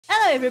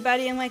Hello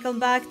everybody and welcome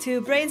back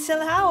to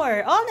Braincell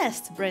Hour,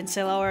 honest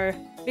Braincell Hour,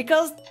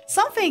 because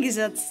something is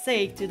at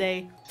stake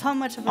today. How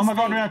much of a Oh my stake?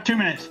 god, we have 2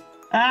 minutes.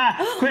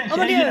 Quick, Oh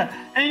my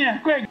Anya,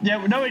 quick.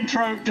 Yeah, no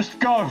intro, just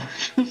go.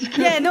 Just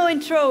go. Yeah, no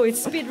intro,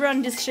 it's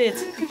speedrun this shit.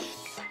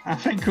 I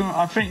think you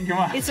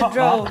might. It's a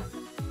draw.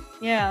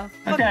 Yeah,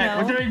 fuck Okay, no.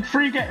 we're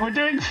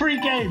doing three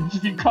games,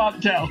 if you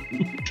can't tell.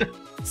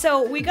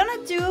 So we're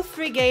gonna do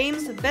 3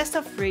 games, best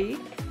of 3.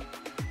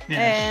 Yes.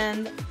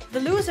 And the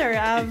loser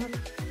have...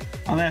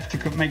 I'll have to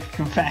make a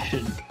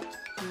confession.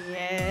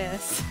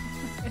 Yes.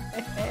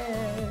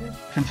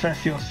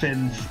 Confess your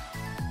sins,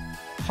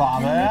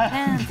 Father.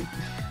 And...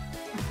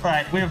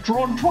 Right, we have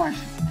drawn twice.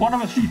 One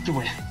of us needs to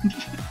win.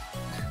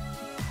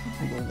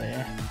 I go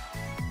there.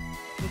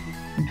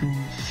 You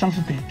son of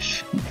a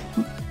bitch.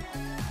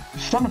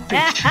 Son of a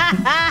bitch.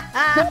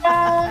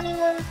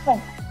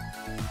 No!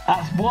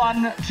 That's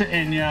 1 to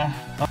Inya.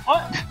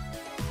 What?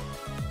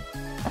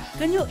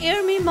 Can you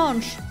hear me,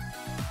 Munch?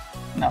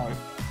 No.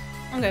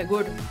 Okay,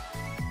 good.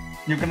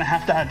 You're gonna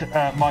have to add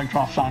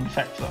Minecraft sound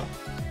effects though.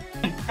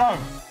 Go!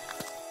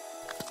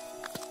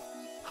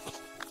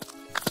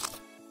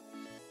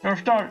 You're a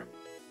star.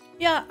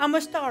 Yeah, I'm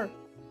a star.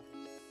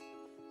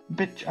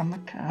 Bitch, I'm a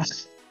cow.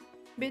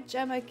 Bitch,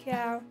 I'm a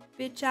cow.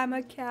 Bitch, I'm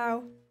a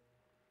cow.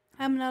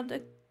 I'm not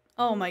a...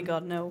 Oh my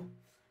god, no.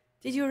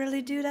 Did you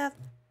really do that?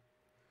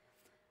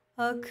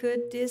 How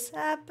could this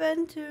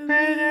happen to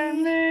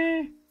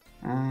me?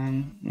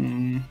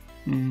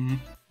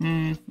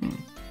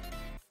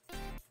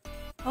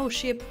 Oh,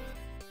 ship.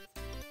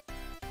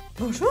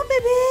 Bonjour,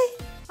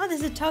 baby. Oh,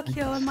 there's a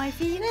Tokyo on my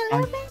feet.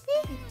 Hello,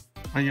 baby.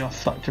 Oh, you're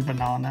such a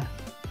banana.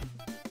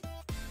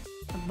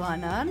 A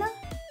banana?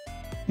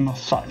 You're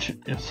such a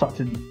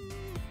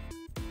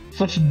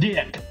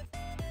dick.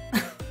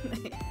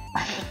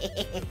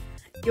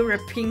 You're a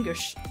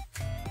pingish.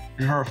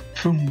 You're a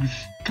pungs.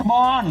 Come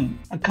on!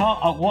 I can't.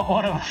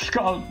 What have I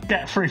got to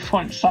get 3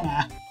 points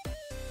somehow?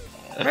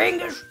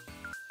 Pingish.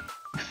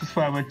 This is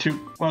where we're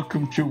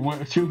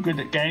we're too good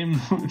at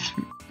games.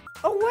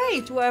 Oh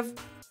wait, we have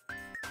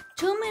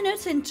 2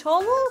 minutes in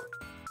total?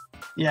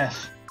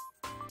 Yes.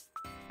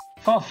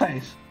 Fast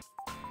face.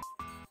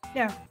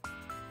 Yeah.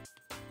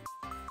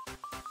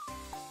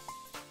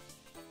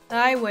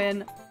 I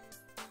win.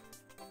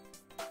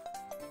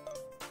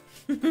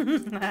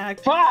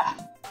 Ah!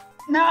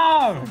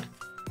 No!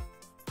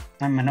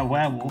 I'm in a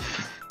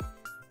werewolf.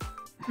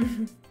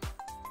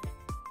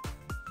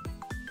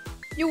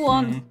 You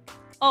won.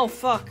 Oh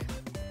fuck.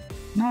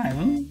 No, I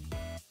haven't.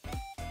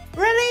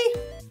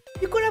 Really?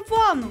 You could have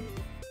won.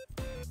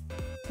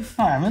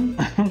 No, I haven't.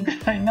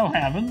 No, I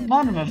haven't.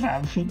 None of us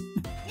have.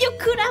 You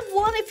could have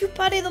won if you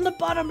put it on the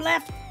bottom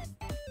left.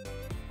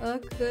 How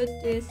could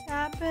this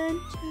happen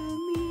to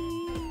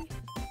me?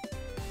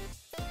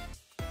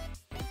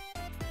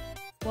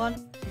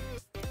 1.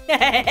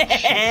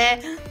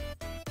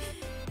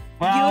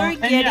 Well, You're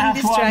getting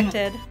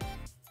distracted.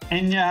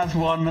 Inya has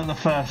won at the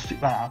first.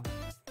 Well,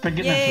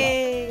 beginner's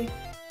Yay. luck.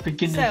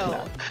 Beginner's So,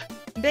 luck.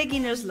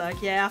 Beginner's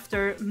luck, yeah,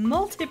 after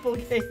multiple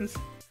games.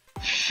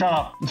 Shut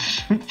up.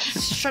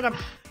 Shut up.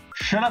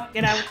 Shut up.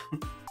 Get out.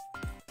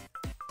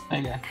 There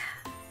you go.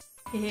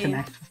 Yeah.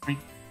 Connect with me.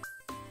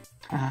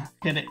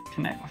 Get it?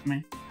 Connect with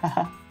me.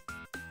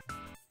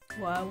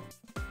 Wow.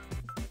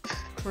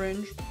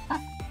 Cringe.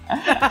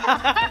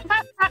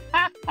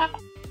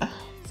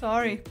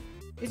 Sorry.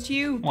 It's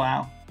you.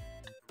 Wow.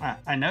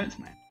 I know it's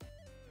me.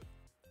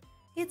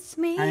 It's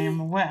me. I am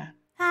aware.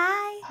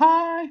 Hi.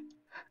 Hi.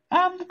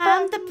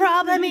 I'm the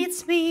problem,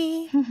 it's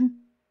me.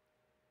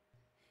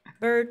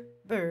 Bird,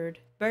 bird.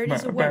 Bird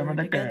is a word.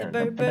 You got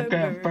the bird,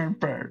 bird,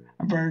 bird.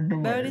 Bird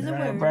Bird is a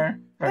word.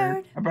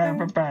 Bird. I got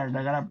a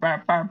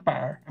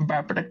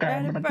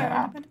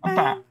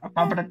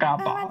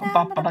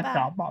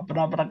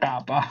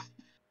bird.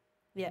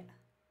 Yeah.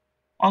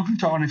 I'll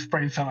control this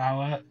Braincell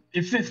Hour.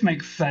 If this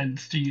makes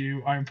sense to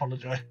you, I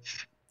apologize.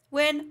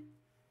 Win.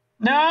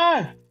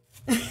 No!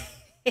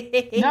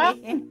 No!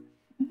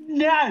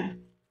 No!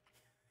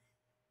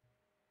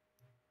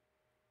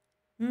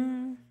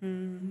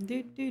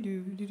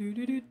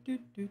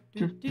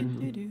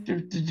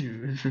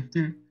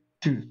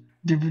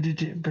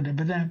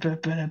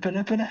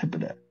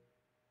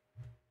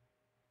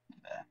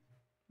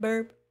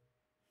 Burp.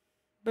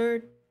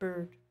 Bird,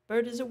 bird.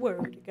 Bird is a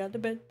word. You got the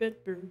bird,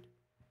 bird, bird.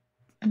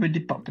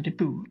 Spibbity bobbity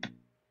boo.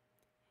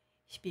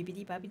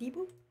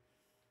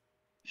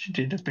 She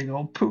did a big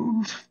old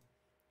poo.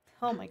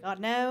 Oh my god,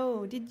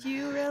 no. Did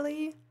you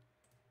really?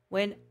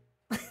 Win.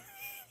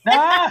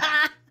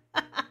 Ah!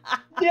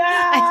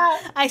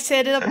 Yeah! I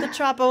set it up the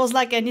trap. I was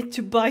like, I need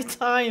to buy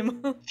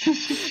time.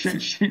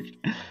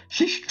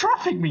 She's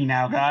trapping me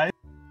now, guys.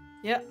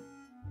 Yeah.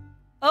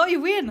 Oh,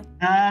 you win.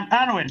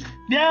 And win.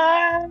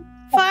 Yeah!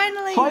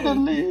 Finally.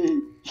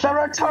 Finally.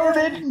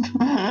 Serotonin.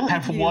 I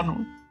have you.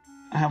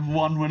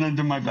 one win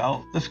under my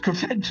belt. This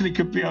potentially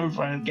could be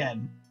over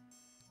again.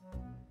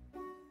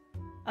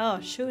 Oh,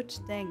 shoot.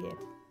 Dang it.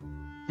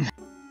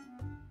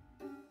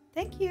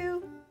 Thank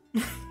you.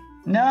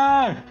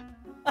 No!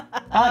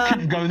 I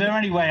couldn't go there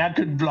anyway. I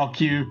couldn't block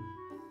you.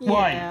 Yeah.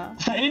 Right.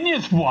 So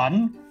India's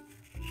won.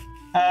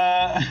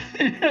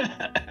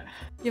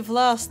 You've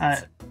lost.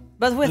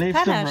 But with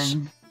panache.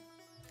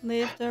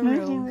 Leave the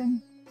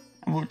room.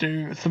 And we'll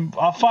do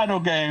our final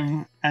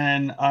game,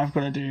 and I've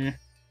got to do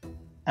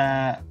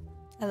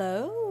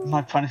Hello?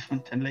 my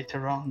punishment and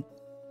later on.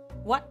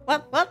 What?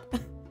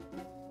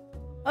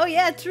 Oh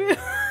yeah, true.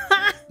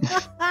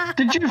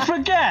 Did you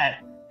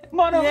forget?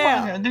 Motherfucker,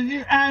 Yeah. did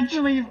you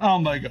actually? Oh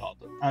my god.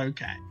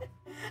 Okay.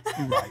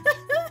 Right.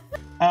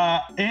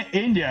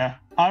 India,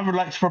 I would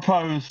like to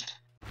propose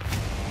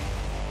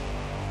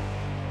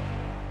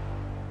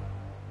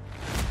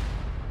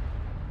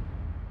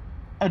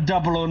a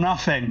double or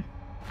nothing.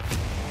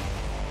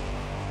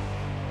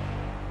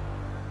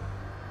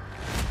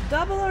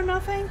 Double or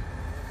nothing?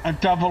 A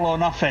double or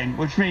nothing,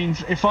 which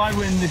means if I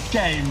win this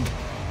game,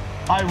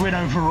 I win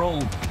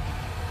overall,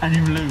 and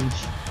you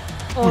lose.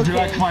 Okay. Would you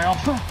like my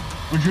offer?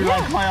 Would you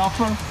like my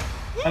offer?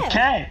 Yeah.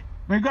 Okay,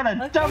 we've got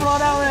a double or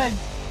nothing.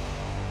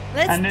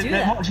 Let's do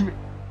that.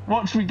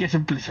 Watch me get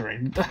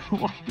obliterated.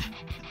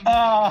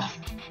 Oh,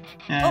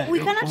 Yeah, we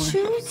cannot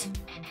choose?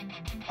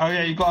 Oh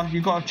yeah, you got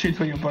to choose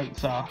where your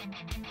boats are.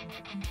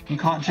 You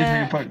can't choose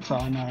where your boats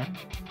are, no.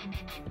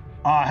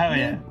 Oh hell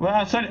yeah!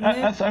 Well,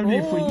 that's only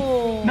if we.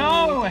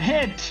 No, a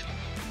hit.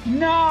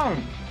 No.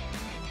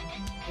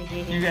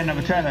 You get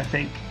another turn, I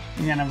think.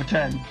 You get another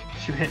turn.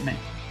 She'll hit me.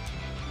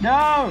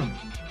 No.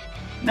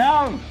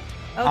 No.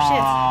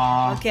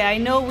 Oh shit. Okay, I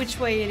know which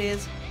way it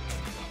is.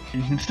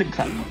 You can stick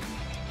that one.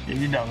 Yeah,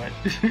 you know it.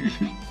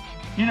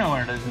 You know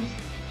where it is.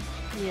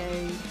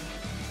 Yay.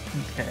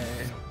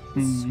 Okay.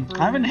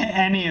 I haven't hit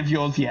any of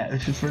yours yet,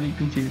 which is really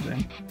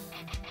confusing.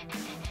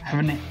 I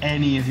haven't hit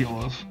any of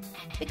yours.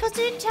 Because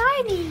they're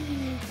tiny.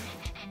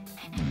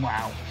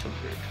 Wow, so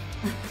good.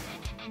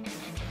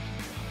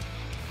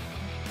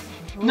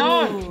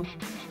 No! Ooh.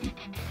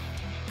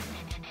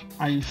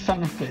 Oh, you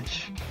son of a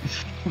bitch.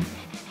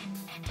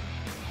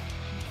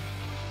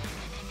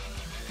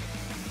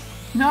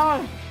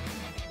 No!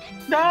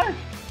 No!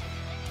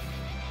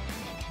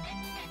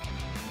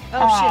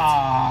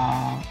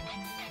 Oh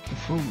The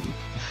fool.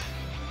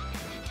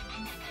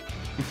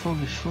 The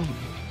foolish fool.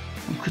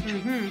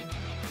 shit.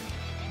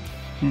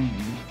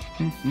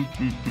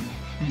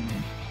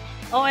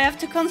 Oh, I have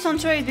to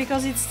concentrate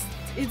because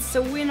it's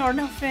a win or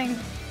nothing.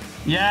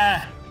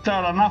 Yeah,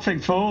 double or nothing,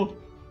 fool.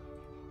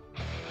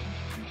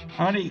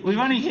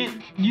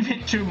 You've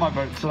hit 2 of my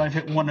votes, and I've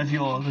hit 1 of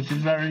yours, which is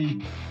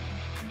very,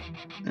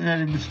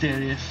 very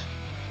mysterious.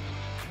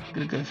 I'm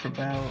gonna go for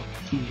about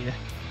here.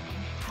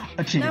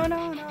 No.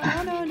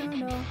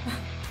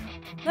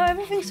 No,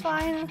 everything's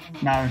fine.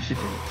 No, she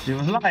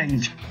was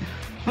lying.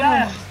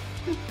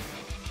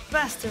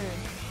 Bastard.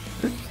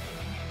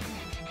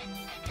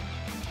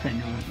 Okay,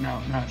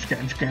 no, it's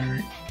getting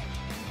scary.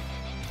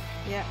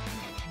 Yeah.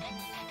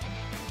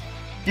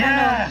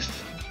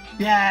 Yes!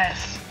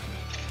 Yes!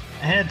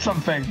 I heard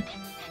something.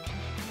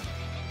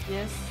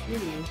 Yes, you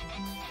do.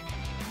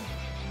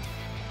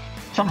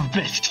 Son of a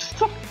bitch.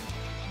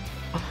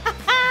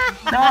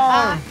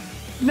 No!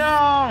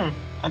 No!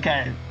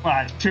 Okay,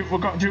 right,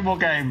 we've got 2 more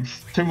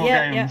games. 2 more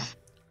games. Yeah.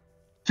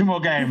 2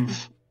 more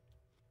games.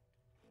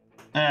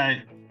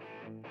 Alright.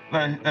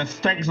 There's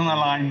stakes on the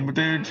line, my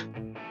dude.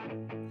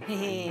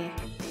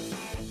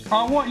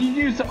 Oh, what? You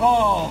use it?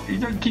 Oh, you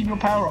don't keep your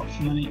power-ups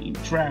and then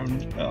each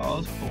round.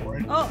 Oh, that's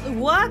boring. Oh,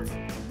 what?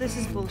 This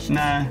is bullshit.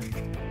 No.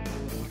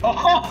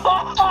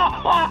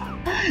 Oh,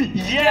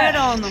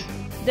 yes!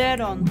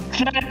 Dead on.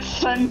 Dead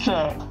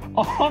center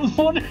on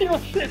one of your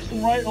ships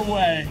right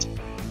away.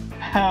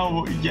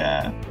 Hell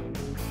yeah.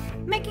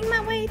 Making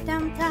my way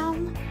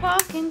downtown,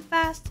 walking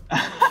fast.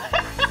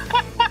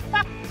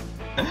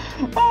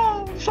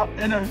 Oh, so,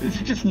 you know, it's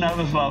just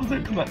nervous laughter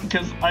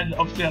because I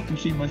obviously have to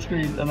see my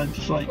screen and I'm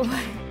just like,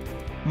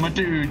 my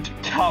dude,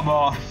 come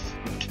on.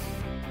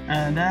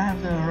 And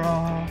after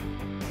all,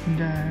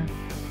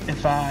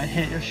 if I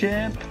hit your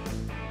ship,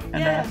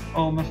 and I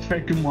almost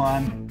freaking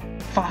won,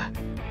 fuck.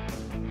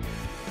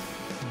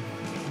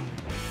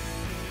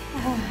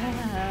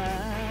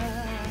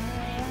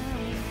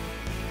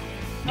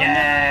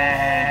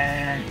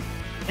 Yeah.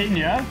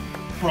 Inya,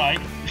 right?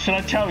 Should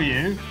I tell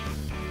you?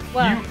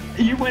 What?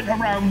 You went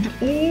around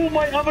all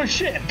my other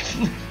ships.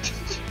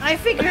 I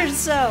figured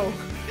so.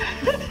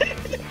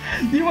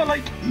 You were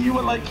like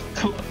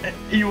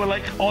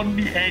on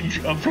the edge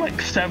of like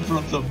several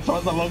of them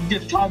for the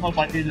longest time. I was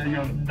like, you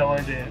have no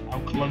idea how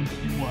close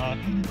you were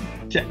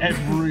to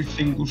every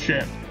single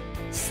ship.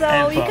 So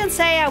ever. you can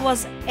say I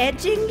was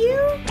edging you?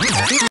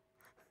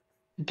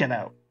 Get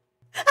out.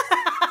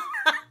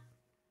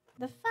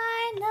 The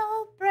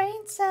final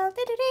brain cell.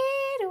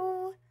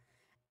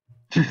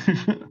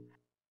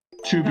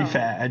 To be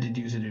fair, I did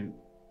use a nuke.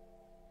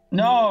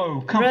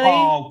 No, come Really?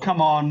 on,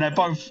 come on. They're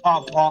both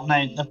up, aren't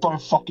they? They're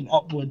both fucking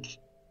upwards.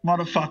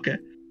 Motherfucker.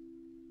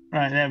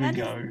 Right, there we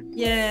go.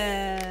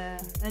 Yeah,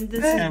 and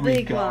this There is we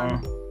big go.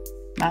 one.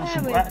 That's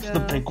the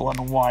big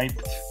one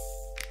wiped.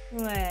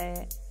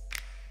 Wait.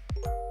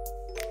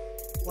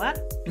 What?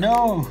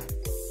 No.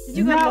 Did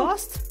you get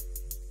lost?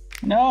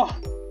 No.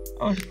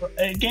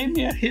 It gave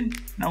me a hint,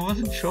 and I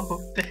wasn't sure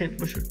what the hint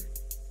was.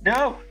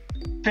 No!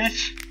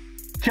 Bitch!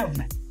 Kill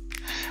me.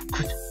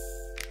 Good.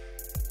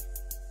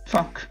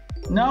 Fuck.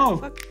 No!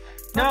 Fuck.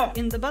 No! Fuck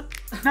in the butt.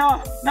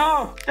 No!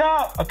 No!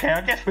 No! Okay,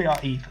 I guess we are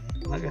even.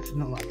 I guess it's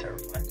not that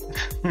terrifying.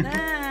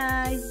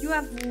 Nah, you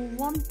have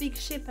one big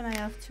ship and I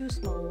have 2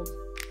 small ones.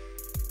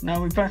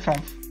 No, we both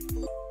have.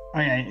 Oh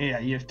yeah,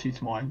 you have 2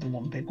 small, I have the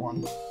 1 big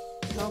one.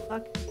 Oh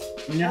fuck.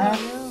 Yeah.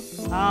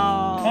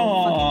 Oh,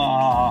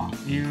 Oh,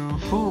 you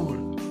fool.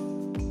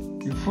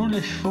 You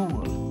foolish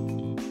fool.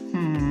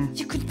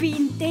 you could be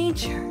in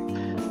danger.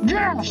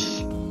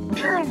 Yes!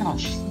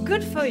 Yes!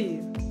 Good for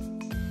you.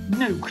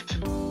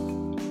 Nuked.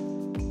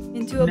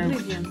 Into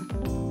oblivion.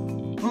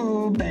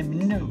 Oh, baby,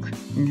 nuke.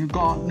 You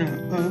got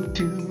nuked.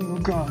 You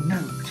got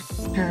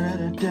nuked. Da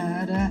da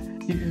da da.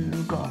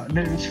 You got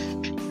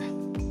nuked.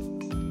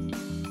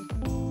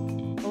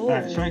 Oh.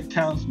 Alright, something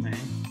tells me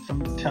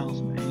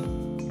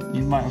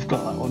you might have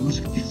got that one.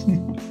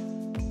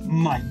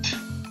 Might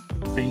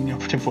being the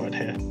operative word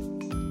here.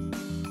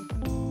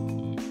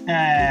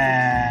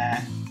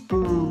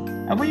 Boo.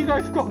 Have we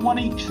guys got 1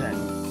 each then?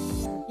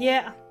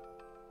 Yeah.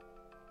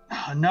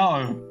 Oh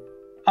no.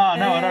 Oh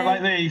no, I don't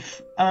like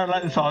these. I don't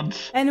like this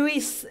odds. And we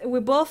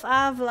both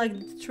have like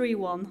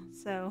 3-1,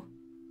 so.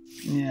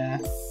 Yeah.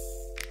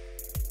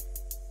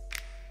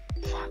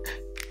 Fuck.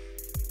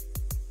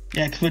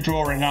 Yeah, because we're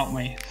drawing, aren't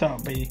we? So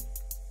it'll be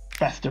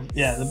best of,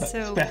 yeah, the best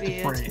of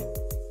 3.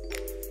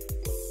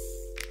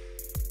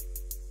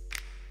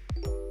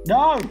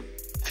 No!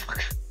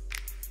 Fuck.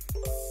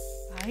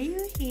 Are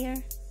you here?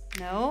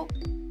 No.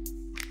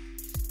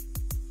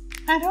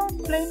 I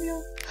don't blame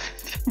you.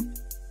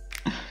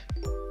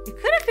 You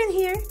could have been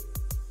here.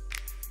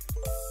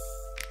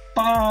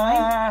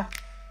 Are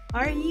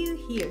you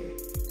here?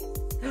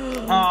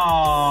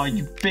 Oh,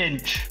 you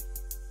bitch.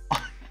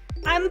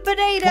 I'm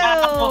potato.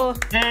 Well,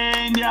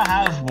 India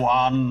has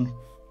won.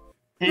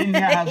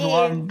 India has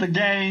won the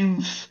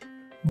games.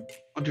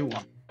 What do you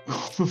want?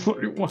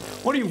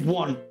 What do you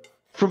want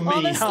from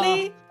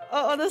me?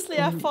 Honestly,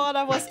 I thought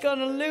I was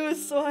gonna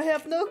lose, so I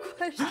have no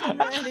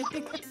question or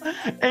anything.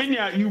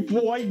 Enya, you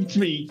wiped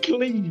me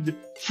clean.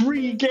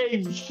 3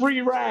 games,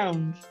 3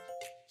 rounds.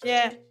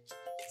 Yeah.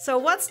 So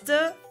what's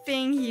the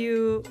thing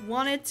you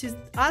wanted to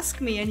ask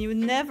me and you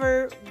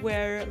never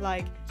were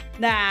like,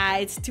 nah,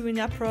 it's too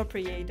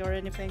inappropriate or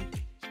anything?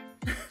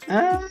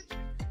 I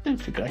don't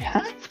think I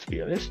have, to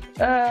be honest.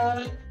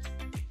 Nah.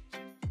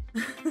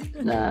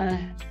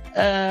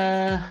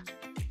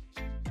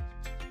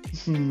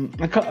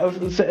 I can't.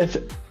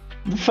 The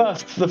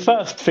first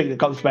thing that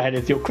comes to my head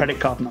is your credit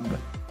card number.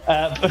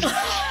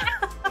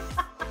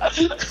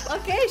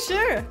 Okay,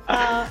 sure.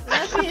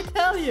 Let me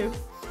tell you.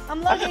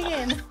 I'm logging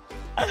in.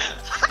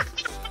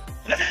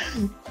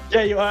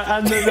 Yeah, you are,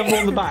 and the number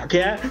on the back.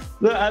 Yeah,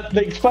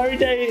 the expiry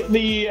date,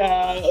 the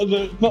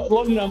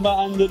long number,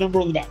 and the number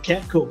on the back.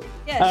 Yeah, cool.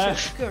 Yeah,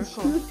 sure,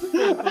 cool.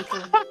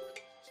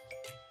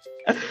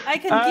 I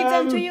can give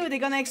them to you. They're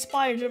gonna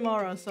expire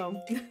tomorrow,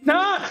 so.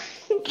 No!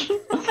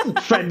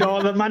 Spend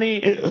all the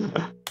money.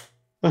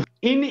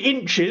 In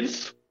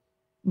inches,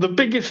 the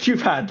biggest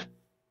you've had.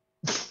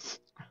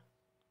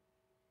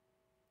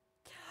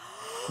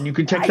 You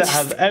can check that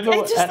however.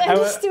 I just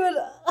understood.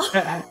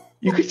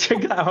 You can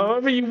check that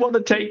however you want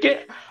to take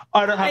it.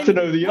 I don't have to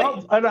know the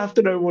answer. I don't have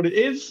to know what it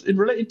is in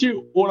related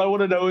to. All I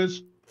want to know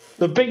is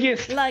the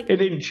biggest in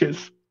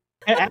inches.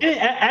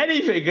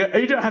 Anything.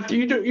 You don't have to.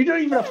 You don't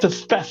even have to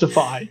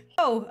specify.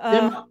 Oh.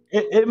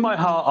 In my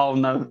heart, I'll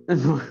know.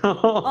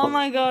 Oh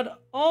my god.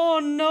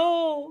 Oh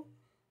no.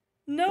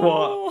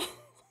 No.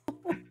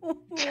 What?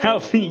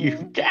 Tell me,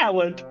 you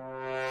coward.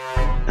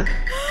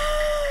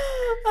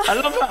 I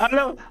love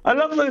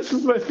that this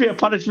was supposed to be a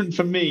punishment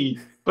for me,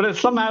 but it's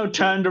somehow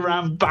turned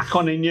around back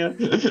on Inya.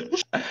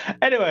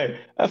 Anyway,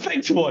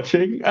 thanks for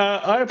watching.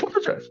 I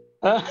apologize.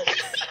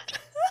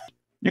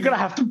 You're gonna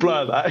have to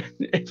blur that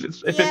if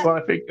it's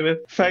what I think of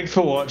it. Thanks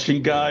for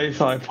watching,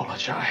 guys. I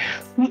apologize.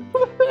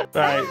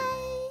 Right.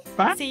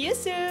 Bye. See you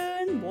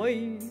soon.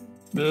 Bye.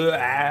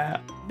 Blah.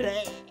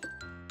 Blah.